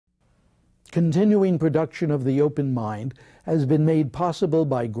Continuing production of The Open Mind has been made possible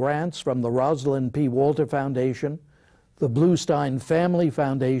by grants from the Rosalind P. Walter Foundation, the Bluestein Family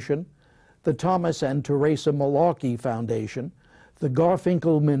Foundation, the Thomas and Teresa Malarkey Foundation, the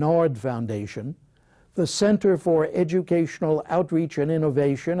Garfinkel Menard Foundation, the Center for Educational Outreach and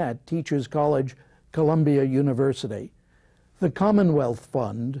Innovation at Teachers College, Columbia University, the Commonwealth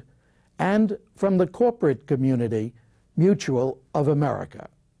Fund, and from the corporate community, Mutual of America.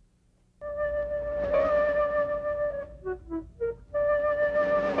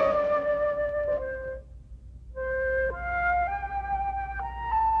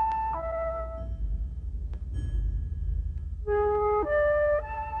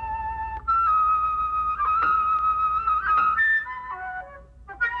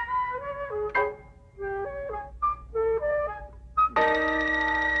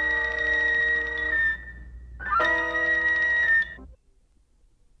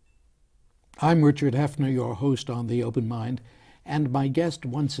 I'm Richard Heffner, your host on The Open Mind, and my guest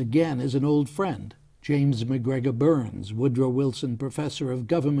once again is an old friend, James MacGregor Burns, Woodrow Wilson Professor of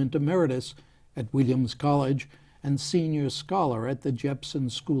Government Emeritus at Williams College and Senior Scholar at the Jepson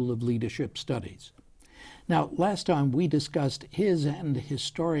School of Leadership Studies. Now, last time we discussed his and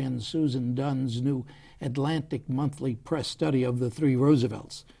historian Susan Dunn's new Atlantic Monthly press study of the three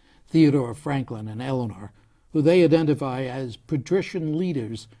Roosevelts, Theodore, Franklin, and Eleanor, who they identify as patrician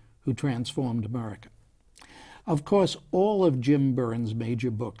leaders who transformed America. Of course, all of Jim Burns' major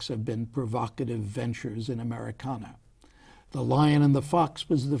books have been provocative ventures in Americana. The Lion and the Fox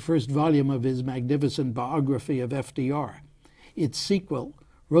was the first volume of his magnificent biography of FDR. Its sequel,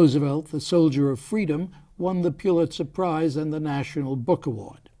 Roosevelt, the Soldier of Freedom, won the Pulitzer Prize and the National Book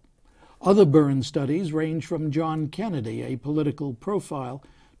Award. Other Burns studies range from John Kennedy, a political profile,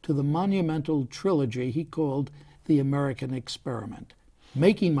 to the monumental trilogy he called The American Experiment,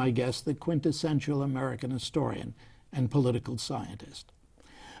 making my guest the quintessential American historian and political scientist.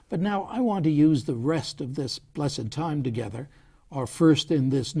 But now I want to use the rest of this blessed time together, our first in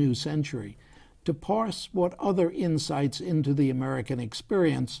this new century, to parse what other insights into the American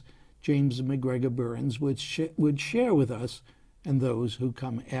experience James MacGregor Burns would share with us and those who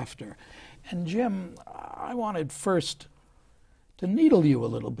come after. And Jim, I wanted first to needle you a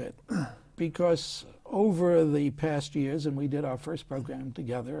little bit, because over the past years, and we did our first program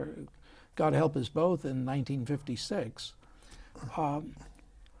together, God help us both, in 1956,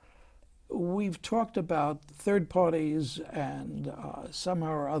 we've talked about third parties and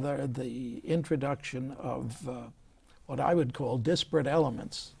somehow or other the introduction of what I would call disparate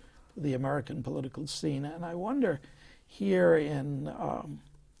elements to the American political scene. And I wonder here in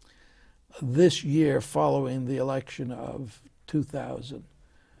this year following the election of 2000,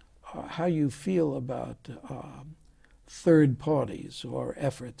 how you feel about third parties or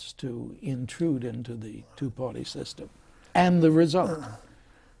efforts to intrude into the two-party system and the result.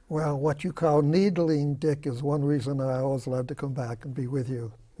 Well, what you call needling, Dick, is one reason I always love to come back and be with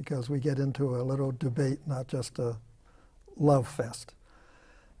you, because we get into a little debate, not just a love fest.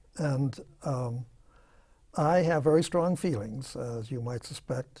 And I have very strong feelings, as you might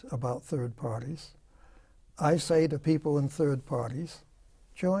suspect, about third parties. I say to people in third parties,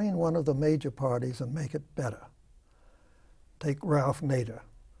 join one of the major parties and make it better. Take Ralph Nader.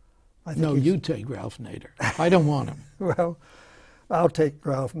 No, you take Ralph Nader. I don't want him. Well, I'll take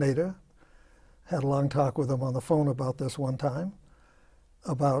Ralph Nader. Had a long talk with him on the phone about this one time,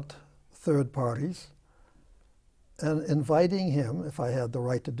 about third parties, and inviting him, if I had the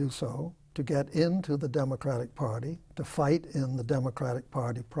right to do so, to get into the Democratic Party, to fight in the Democratic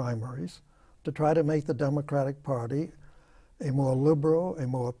Party primaries, to try to make the Democratic Party a more liberal, a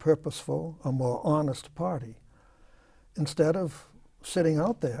more purposeful, a more honest party, instead of sitting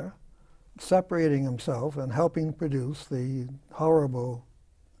out there, separating himself and helping produce the horrible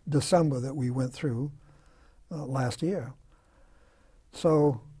December that we went through last year.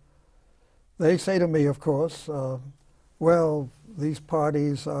 So they say to me, of course, well, these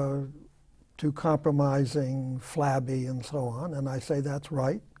parties are too compromising, flabby, and so on. And I say, that's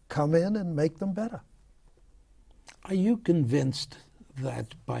right. Come in and make them better. Are you convinced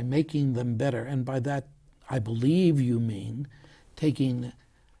that by making them better, and by that I believe you mean taking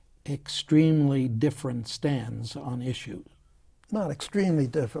extremely different stands on issues? Not extremely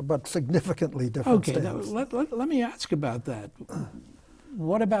different, but significantly different stands. Okay, now let me ask about that.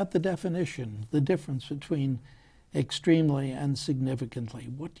 What about the definition, the difference between extremely and significantly?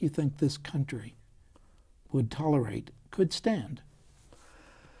 What do you think this country would tolerate, could stand?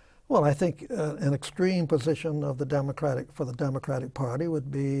 Well, I think an extreme position of the for the Democratic Party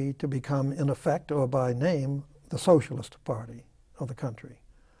would be to become, in effect or by name, the Socialist Party of the country.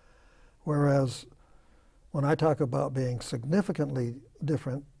 Whereas when I talk about being significantly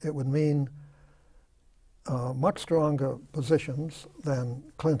different, it would mean much stronger positions than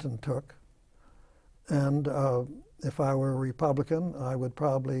Clinton took. And if I were a Republican, I would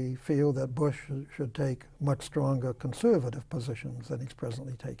probably feel that Bush should take much stronger conservative positions than he's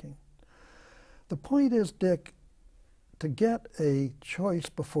presently taking. The point is, Dick, to get a choice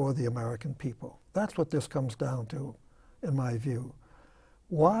before the American people. That's what this comes down to, in my view.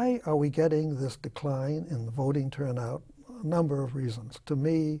 Why are we getting this decline in the voting turnout? A number of reasons. To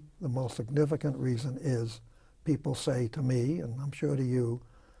me, the most significant reason is people say to me, and I'm sure to you,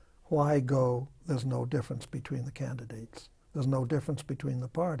 why go? There's no difference between the candidates. There's no difference between the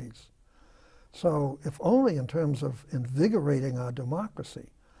parties. So if only in terms of invigorating our democracy,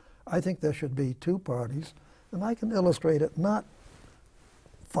 I think there should be two parties, and I can illustrate it not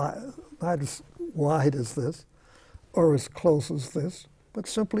as wide as this or as close as this, but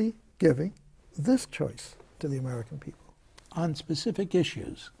simply giving this choice to the American people. On specific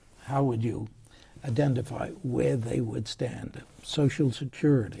issues, how would you identify where they would stand? Social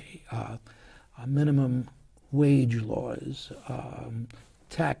Security, minimum wage laws,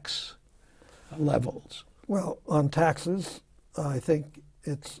 tax levels. Well, on taxes, I think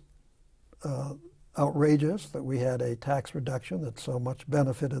it's outrageous that we had a tax reduction that so much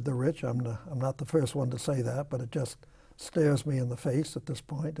benefited the rich. I'm not the first one to say that, but it just stares me in the face at this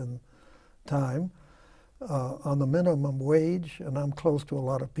point in time. On the minimum wage, and I'm close to a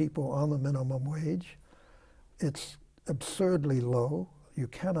lot of people on the minimum wage, it's absurdly low. You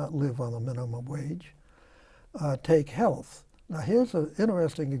cannot live on the minimum wage. Take health. Now here's an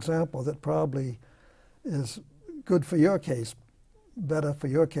interesting example that probably is good for your case, better for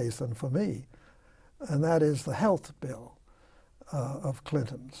your case than for me, and that is the health bill of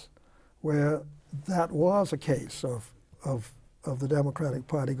Clinton's, where that was a case of the Democratic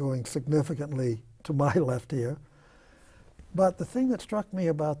Party going significantly to my left here. But the thing that struck me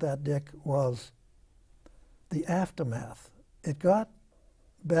about that, Dick, was the aftermath. It got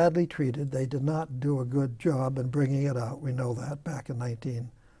badly treated. They did not do a good job in bringing it out. We know that back in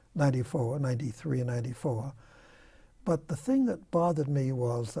 1994, 93 and 94. But the thing that bothered me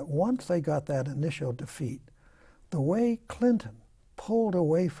was that once they got that initial defeat, the way Clinton pulled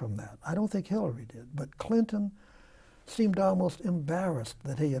away from that, I don't think Hillary did, but Clinton seemed almost embarrassed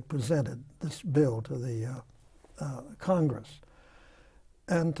that he had presented this bill to the Congress.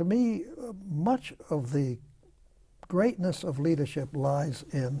 And to me, much of the greatness of leadership lies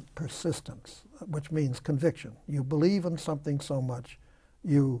in persistence, which means conviction. You believe in something so much,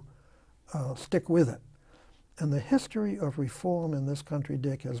 you stick with it. And the history of reform in this country,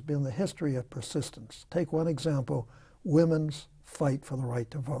 Dick, has been the history of persistence. Take one example, women's fight for the right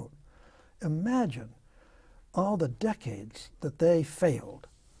to vote. Imagine all the decades that they failed,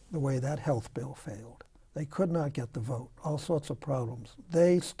 the way that health bill failed. They could not get the vote, all sorts of problems.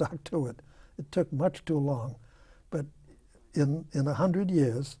 They stuck to it. It took much too long. But in 100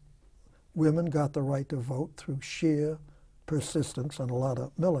 years, women got the right to vote through sheer persistence and a lot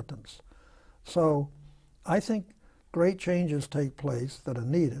of militance. So I think great changes take place that are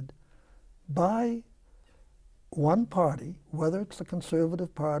needed by one party, whether it's the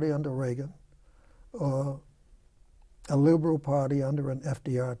Conservative Party under Reagan or a Liberal Party under an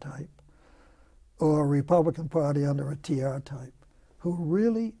FDR type, or a Republican Party under a TR type, who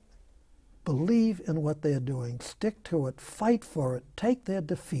really believe in what they're doing, stick to it, fight for it, take their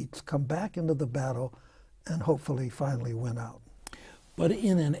defeats, come back into the battle, and hopefully finally win out. But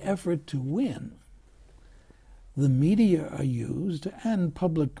in an effort to win, the media are used, and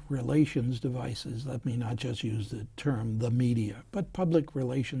public relations devices, let me not just use the term the media, but public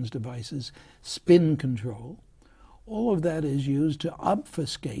relations devices, spin control, all of that is used to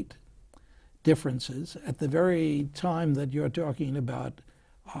obfuscate differences at the very time that you're talking about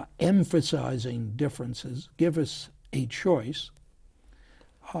emphasizing differences. Give us a choice.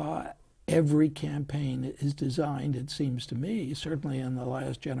 Every campaign is designed, it seems to me, certainly in the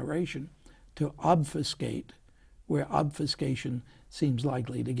last generation, to obfuscate where obfuscation seems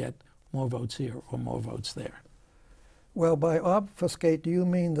likely to get more votes here or more votes there. Well, by obfuscate, do you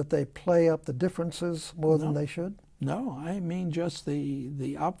mean that they play up the differences more than they should? No, I mean just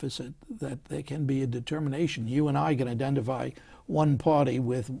the opposite, that there can be a determination. You and I can identify one party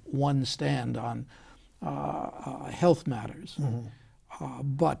with one stand on health matters. Mm-hmm.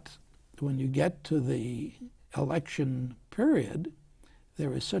 But when you get to the election period,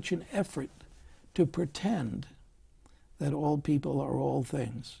 there is such an effort to pretend that all people are all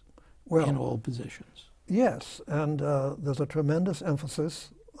things in all positions. Yes, and there's a tremendous emphasis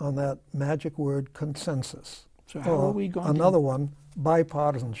on that magic word consensus. So how are we going another one,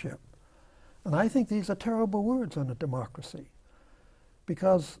 bipartisanship. And I think these are terrible words in a democracy,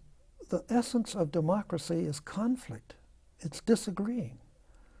 because the essence of democracy is conflict. It's disagreeing.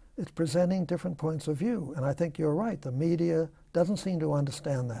 It's presenting different points of view. And I think you're right. The media doesn't seem to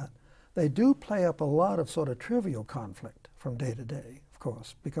understand that. They do play up a lot of sort of trivial conflict from day to day, of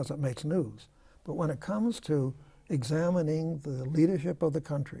course, because it makes news. But when it comes to examining the leadership of the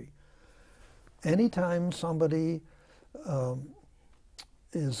country, anytime somebody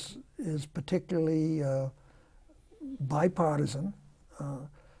is particularly bipartisan,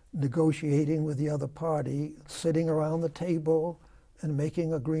 negotiating with the other party, sitting around the table and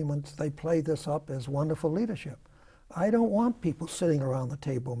making agreements, they play this up as wonderful leadership. I don't want people sitting around the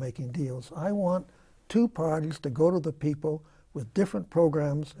table making deals. I want two parties to go to the people with different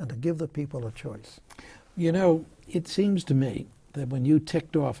programs and to give the people a choice. You know, it seems to me that when you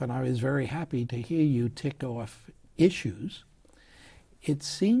ticked off, and I was very happy to hear you tick off issues, it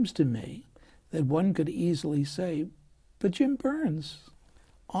seems to me that one could easily say, but Jim Burns,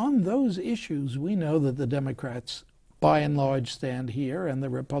 on those issues, we know that the Democrats by and large stand here and the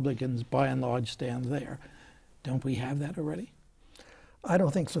Republicans by and large stand there. Don't we have that already? I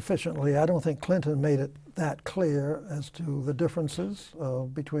don't think sufficiently. I don't think Clinton made it that clear as to the differences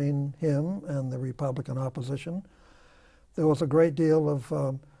between him and the Republican opposition. There was a great deal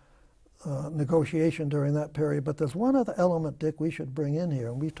of negotiation during that period, but there's one other element, Dick, we should bring in here,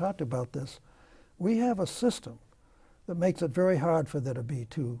 and we've talked about this. We have a system that makes it very hard for there to be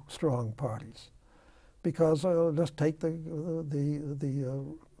two strong parties, because let's take the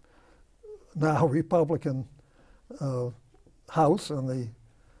now Republican House and the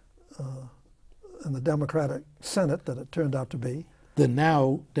Democratic Senate that it turned out to be. The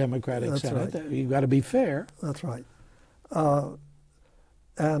now Democratic Senate. Right. You've got to be fair. That's right.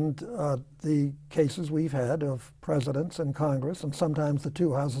 And the cases we've had of presidents in Congress, and sometimes the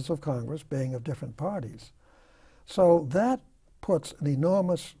two houses of Congress being of different parties. So that puts an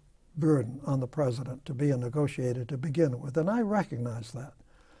enormous burden on the president to be a negotiator to begin with, and I recognize that.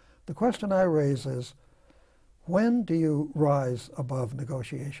 The question I raise is, when do you rise above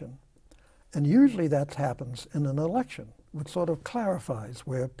negotiation? And usually that happens in an election, which sort of clarifies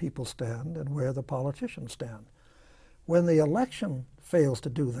where people stand and where the politicians stand. When the election fails to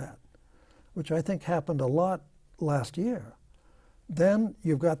do that, which I think happened a lot last year, then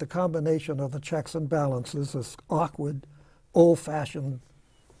you've got the combination of the checks and balances, this awkward, old-fashioned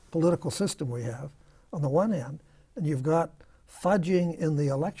political system we have on the one hand, and you've got fudging in the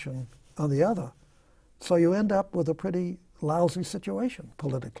election on the other. So you end up with a pretty lousy situation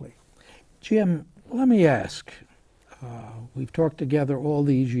politically. Jim, let me ask, we've talked together all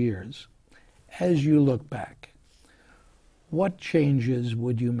these years. As you look back, what changes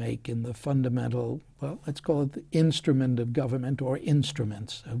would you make in the fundamental, well, let's call it the instrument of government or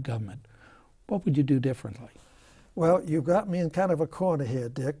instruments of government? What would you do differently? Well, you got me in kind of a corner here,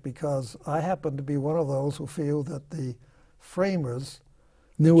 Dick, because I happen to be one of those who feel that the framers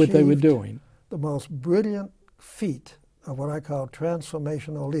knew what they were doing. The most brilliant feat of what I call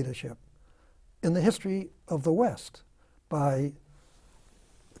transformational leadership in the history of the West by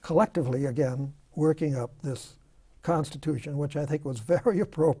collectively, again, working up this Constitution, which I think was very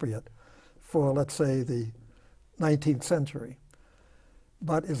appropriate for, let's say, the 19th century,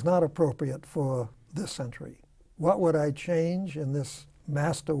 but is not appropriate for this century. What would I change in this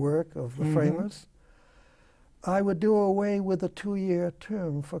masterwork of the framers? I would do away with a 2-year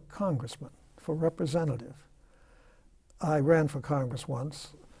term for congressman, for representative. I ran for Congress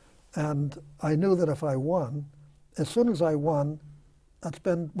once, and I knew that if I won, as soon as I won, I'd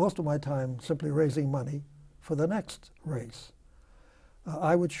spend most of my time simply raising money for the next race.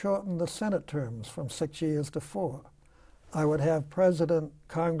 I would shorten the Senate terms from 6 years to 4. I would have president,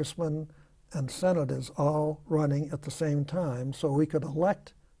 congressmen, and senators all running at the same time so we could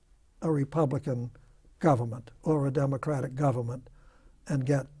elect a Republican government or a Democratic government and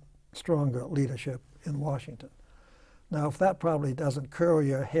get stronger leadership in Washington. Now, if that probably doesn't curl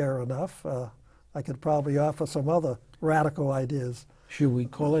your hair enough, I could probably offer some other radical ideas. Should we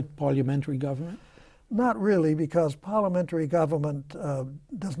call it parliamentary government? Not really, because parliamentary government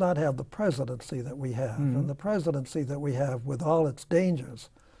does not have the presidency that we have. And the presidency that we have, with all its dangers,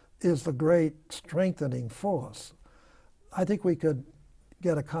 is the great strengthening force. I think we could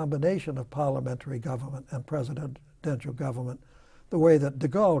get a combination of parliamentary government and presidential government the way that de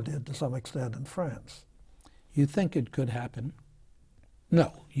Gaulle did to some extent in France. You think it could happen?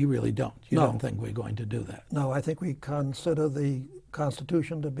 No, you really don't. You No. don't think we're going to do that? No, I think we consider the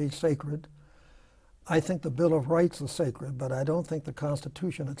Constitution to be sacred. I think the Bill of Rights is sacred, but I don't think the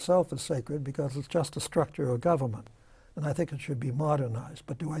Constitution itself is sacred because it's just a structure of government. and I think it should be modernized.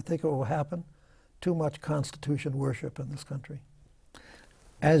 But do I think it will happen? Too much Constitution worship in this country.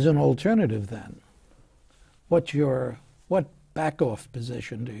 As an alternative, then, what back-off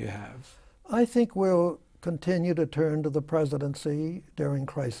position do you have? I think we'll continue to turn to the presidency during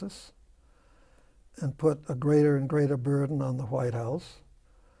crisis and put a greater and greater burden on the White House.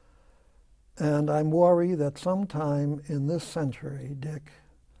 And I'm worried that sometime in this century, Dick,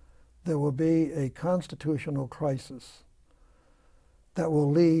 there will be a constitutional crisis that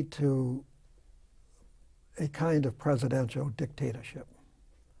will lead to a kind of presidential dictatorship,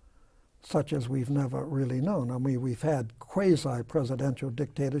 such as we've never really known. I mean, we've had quasi-presidential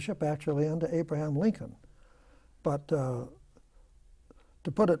dictatorship actually under Abraham Lincoln. But to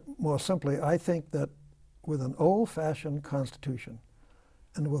put it more simply, I think that with an old-fashioned constitution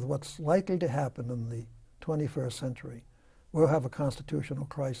and with what's likely to happen in the 21st century, we'll have a constitutional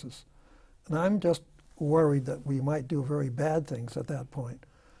crisis. And I'm just worried that we might do very bad things at that point.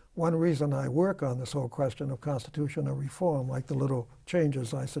 One reason I work on this whole question of constitutional reform, like the little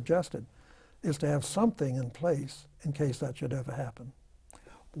changes I suggested, is to have something in place in case that should ever happen.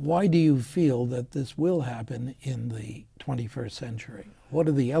 Why do you feel that this will happen in the 21st century? What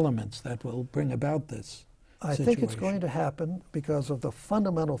are the elements that will bring about this I situation? think it's going to happen because of the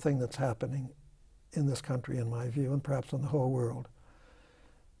fundamental thing that's happening in this country, in my view, and perhaps in the whole world.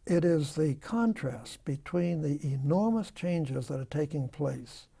 It is the contrast between the enormous changes that are taking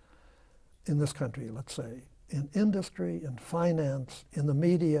place in this country, let's say, in industry, in finance, in the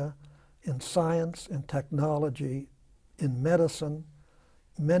media, in science, in technology, in medicine,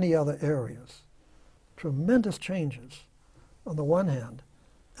 many other areas. Tremendous changes on the one hand,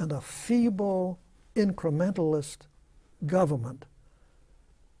 and a feeble, incrementalist government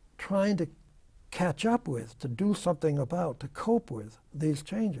trying to catch up with, to do something about, to cope with these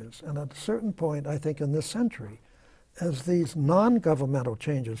changes. And at a certain point, I think in this century, as these non-governmental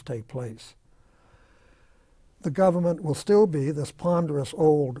changes take place, the government will still be this ponderous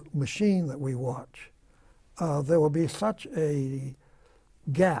old machine that we watch. There will be such a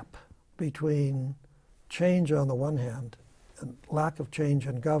gap between change on the one hand and lack of change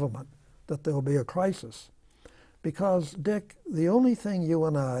in government that there will be a crisis. Because, Dick, the only thing you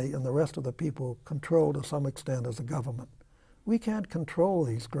and I and the rest of the people control to some extent is the government. We can't control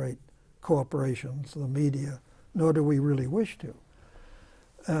these great corporations, the media, nor do we really wish to.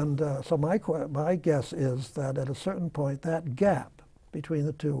 And so my guess is that at a certain point, that gap between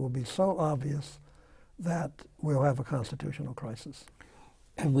the two will be so obvious that we'll have a constitutional crisis.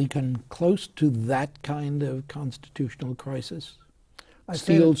 Have we come close to that kind of constitutional crisis?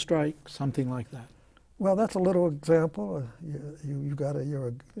 Steel strike, something like that? Well, that's a little example. You're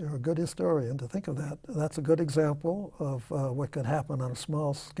a good historian to think of that. That's a good example of what could happen on a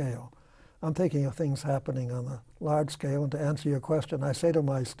small scale. I'm thinking of things happening on a large scale, and to answer your question, I say to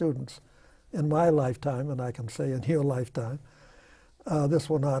my students, in my lifetime, and I can say in your lifetime, this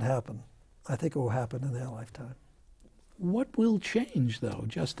will not happen. I think it will happen in their lifetime. What will change, though,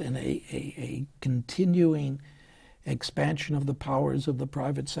 just in a continuing expansion of the powers of the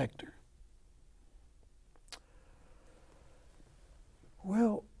private sector?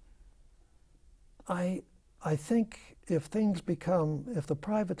 Well, I think if the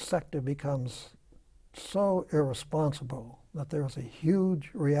private sector becomes so irresponsible that there is a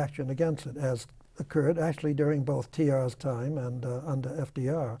huge reaction against it, as occurred actually during both TR's time and under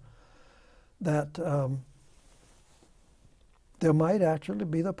FDR, that there might actually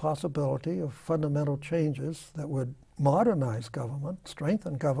be the possibility of fundamental changes that would modernize government,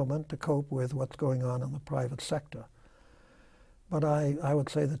 strengthen government to cope with what's going on in the private sector. But I would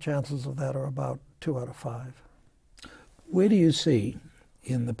say the chances of that are about 2 out of 5. Where do you see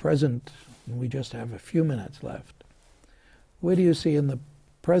in the present, we just have a few minutes left, where do you see in the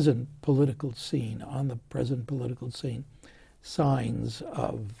present political scene, on the present political scene, signs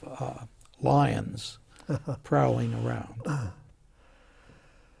of lions prowling around?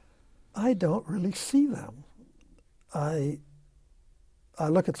 I don't really see them. I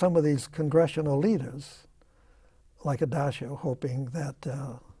look at some of these congressional leaders, like Adasio, hoping that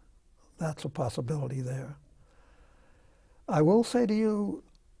that's a possibility there. I will say to you,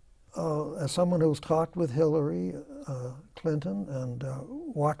 as someone who's talked with Hillary Clinton and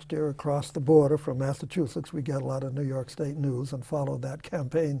watched her across the border from Massachusetts, we get a lot of New York State news and followed that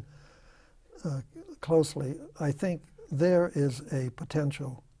campaign closely, I think there is a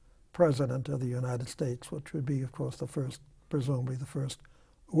potential president of the United States, which would be, of course, presumably the first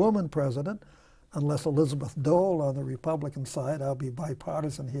woman president, unless Elizabeth Dole on the Republican side, I'll be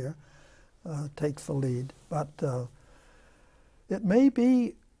bipartisan here, takes the lead. But it may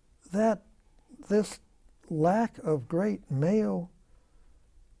be that this lack of great male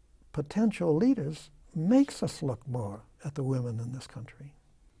potential leaders makes us look more at the women in this country.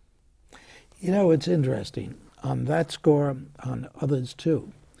 You know, it's interesting. On that score, on others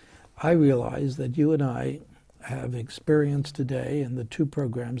too, I realize that you and I have experienced today in the two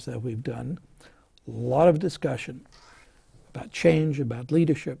programs that we've done a lot of discussion about change, about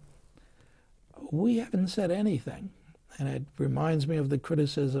leadership. We haven't said anything, and it reminds me of the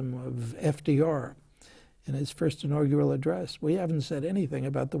criticism of FDR in his first inaugural address. We haven't said anything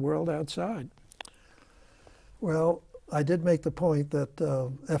about the world outside. Well, I did make the point that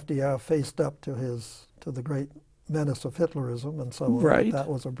FDR faced up to the great menace of Hitlerism and so on. Right. That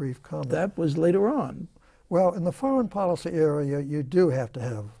was a brief comment. That was later on. Well, in the foreign policy area, you do have to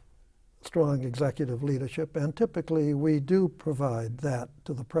have strong executive leadership, and typically we do provide that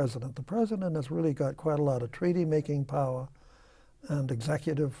to the president. The president has really got quite a lot of treaty-making power and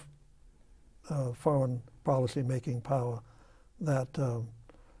executive foreign policy-making power that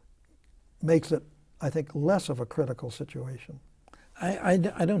makes it, I think, less of a critical situation. I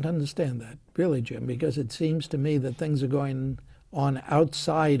don't understand that, really, Jim, because it seems to me that things are going on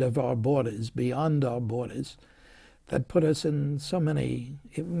outside of our borders, beyond our borders, that put us in so many,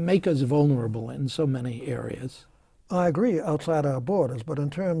 make us vulnerable in so many areas. I agree, outside our borders, but in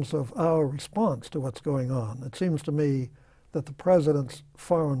terms of our response to what's going on, it seems to me that the president's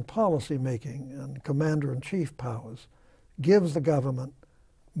foreign policy making and commander-in-chief powers gives the government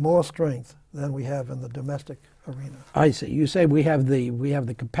more strength than we have in the domestic arena. I see. You say we have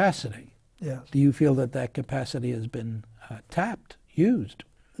the capacity. Yes. Do you feel that that capacity has been tapped, used?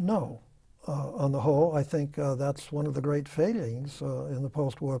 No. On the whole, I think that's one of the great failings in the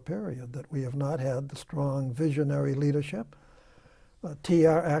post-war period, that we have not had the strong visionary leadership. TR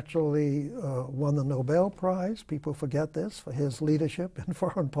actually won the Nobel Prize. People forget this, for his leadership in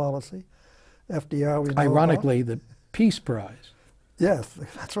foreign policy. FDR, we know Ironically, about. the Peace Prize. Yes,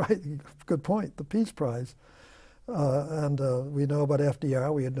 that's right. Good point. The Peace Prize. And we know about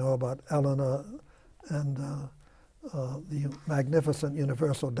FDR. We know about Eleanor and the magnificent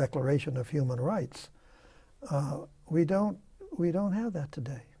Universal Declaration of Human Rights. We don't have that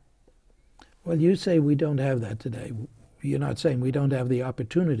today. Well, you say we don't have that today. You're not saying we don't have the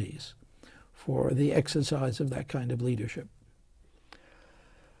opportunities for the exercise of that kind of leadership.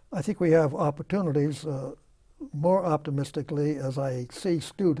 I think we have opportunities. More optimistically, as I see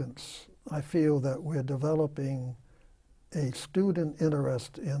students, I feel that we're developing a student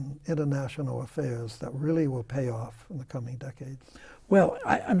interest in international affairs that really will pay off in the coming decades. Well,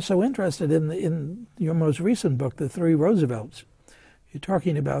 I'm so interested in your most recent book, The Three Roosevelts. You're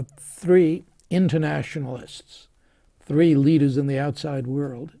talking about three internationalists, three leaders in the outside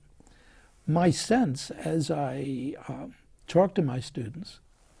world. My sense, as I talk to my students,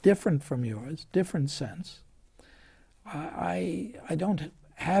 different from yours, different sense. I don't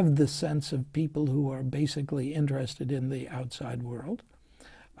have the sense of people who are basically interested in the outside world.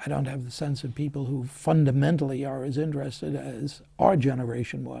 I don't have the sense of people who fundamentally are as interested as our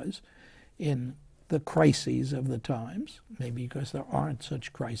generation was in the crises of the times, maybe because there aren't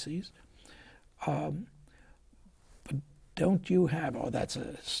such crises. But don't you have, oh, that's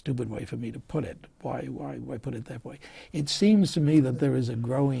a stupid way for me to put it. Why put it that way? It seems to me that there is a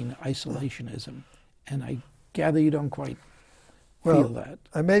growing isolationism, and I gather you don't quite feel that.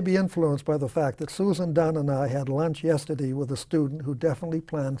 I may be influenced by the fact that Susan Dunn and I had lunch yesterday with a student who definitely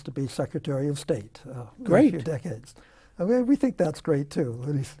plans to be Secretary of State in a few decades. I mean, we think that's great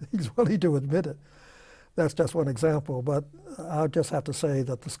too. He's willing to admit it. That's just one example, but I'll just have to say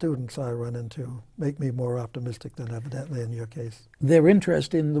that the students I run into make me more optimistic than evidently in your case. Their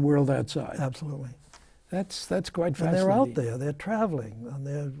interest in the world outside. Absolutely. That's quite fascinating. And they're out there, they're traveling,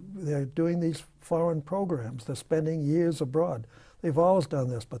 and they're doing these foreign programs. They're spending years abroad. They've always done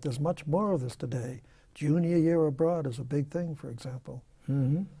this, but there's much more of this today. Junior year abroad is a big thing, for example.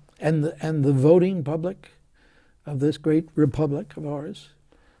 Mm-hmm. And the voting public of this great republic of ours,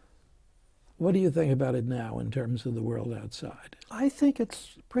 what do you think about it now in terms of the world outside? I think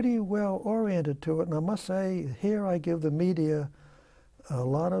it's pretty well oriented to it, and I must say, here I give the media a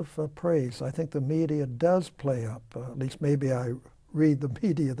lot of praise. I think the media does play up, at least maybe I read the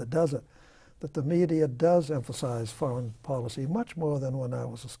media that does it, that the media does emphasize foreign policy much more than when I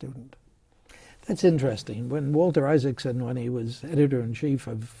was a student. That's interesting. When Walter Isaacson, when he was editor-in-chief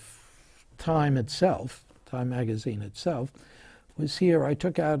of Time itself, Time magazine itself, was here, I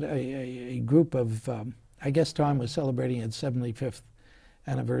took out a group of, I guess Time was celebrating its 75th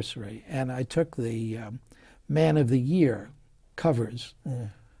anniversary, and I took the Man of the Year covers,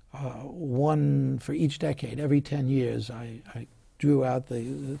 one for each decade. Every 10 years I drew out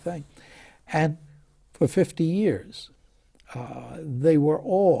the thing. And for 50 years. They were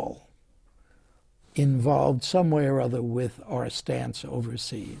all involved some way or other with our stance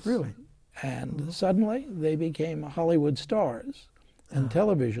overseas. Really? And suddenly they became Hollywood stars and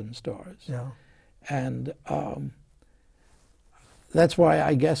television stars. Yeah. And that's why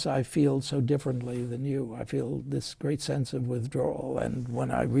I guess I feel so differently than you. I feel this great sense of withdrawal. And when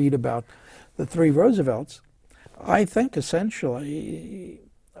I read about the three Roosevelts, I think essentially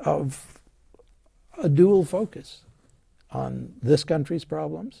of a dual focus on this country's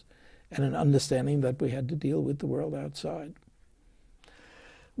problems and an understanding that we had to deal with the world outside.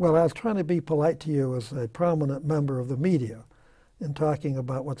 Well, I was trying to be polite to you as a prominent member of the media in talking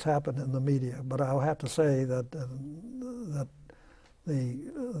about what's happened in the media, but I'll have to say that that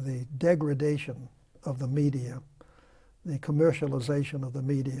the degradation of the media, the commercialization of the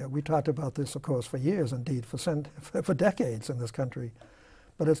media, we talked about this, of course, for years, indeed, for decades in this country,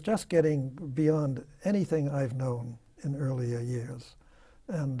 but it's just getting beyond anything I've known in earlier years.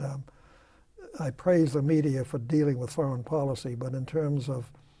 And I praise the media for dealing with foreign policy, but in terms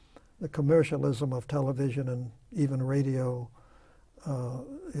of the commercialism of television and even radio,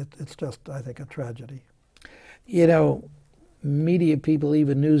 it's just, I think, a tragedy. You know, media people,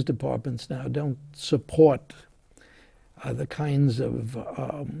 even news departments now, don't support the kinds of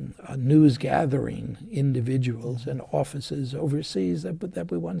news gathering individuals and offices overseas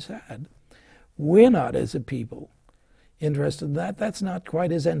that we once had. We're not, as a people, interested in that. That's not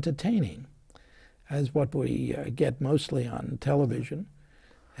quite as entertaining as what we get mostly on television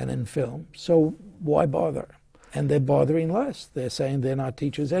and in film. So why bother? And they're bothering less. They're saying they're not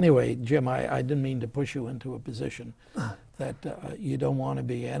teachers. Anyway, Jim, I didn't mean to push you into a position that you don't want to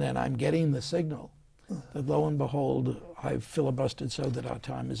be in. And I'm getting the signal that, lo and behold, I've filibustered so that our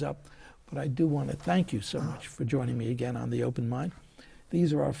time is up. But I do want to thank you so much for joining me again on The Open Mind.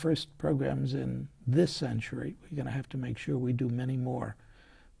 These are our first programs in this century. We're going to have to make sure we do many more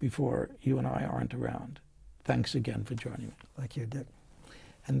before you and I aren't around. Thanks again for joining me. Thank you, Dick.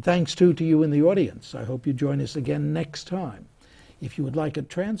 And thanks, too, to you in the audience. I hope you join us again next time. If you would like a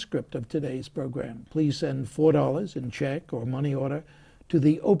transcript of today's program, please send $4 in check or money order to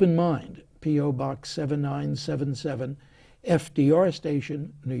The Open Mind, P.O. Box 7977, FDR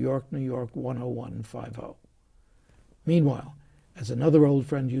Station, New York, New York 10150. Meanwhile, as another old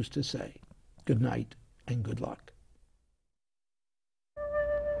friend used to say, good night and good luck.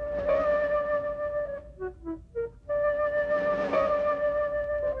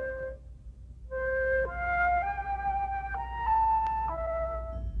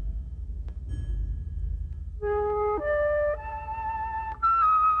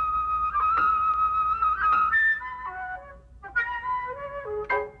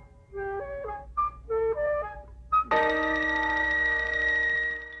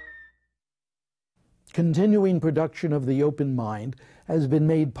 Continuing production of The Open Mind has been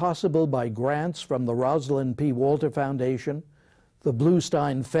made possible by grants from the Rosalind P. Walter Foundation, the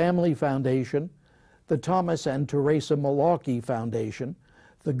Bluestein Family Foundation, the Thomas and Teresa Malarkey Foundation,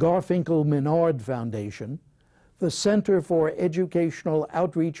 the Garfinkel Menard Foundation, the Center for Educational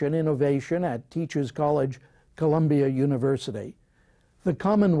Outreach and Innovation at Teachers College, Columbia University, the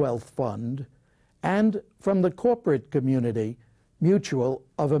Commonwealth Fund, and from the corporate community, Mutual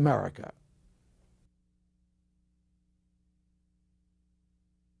of America.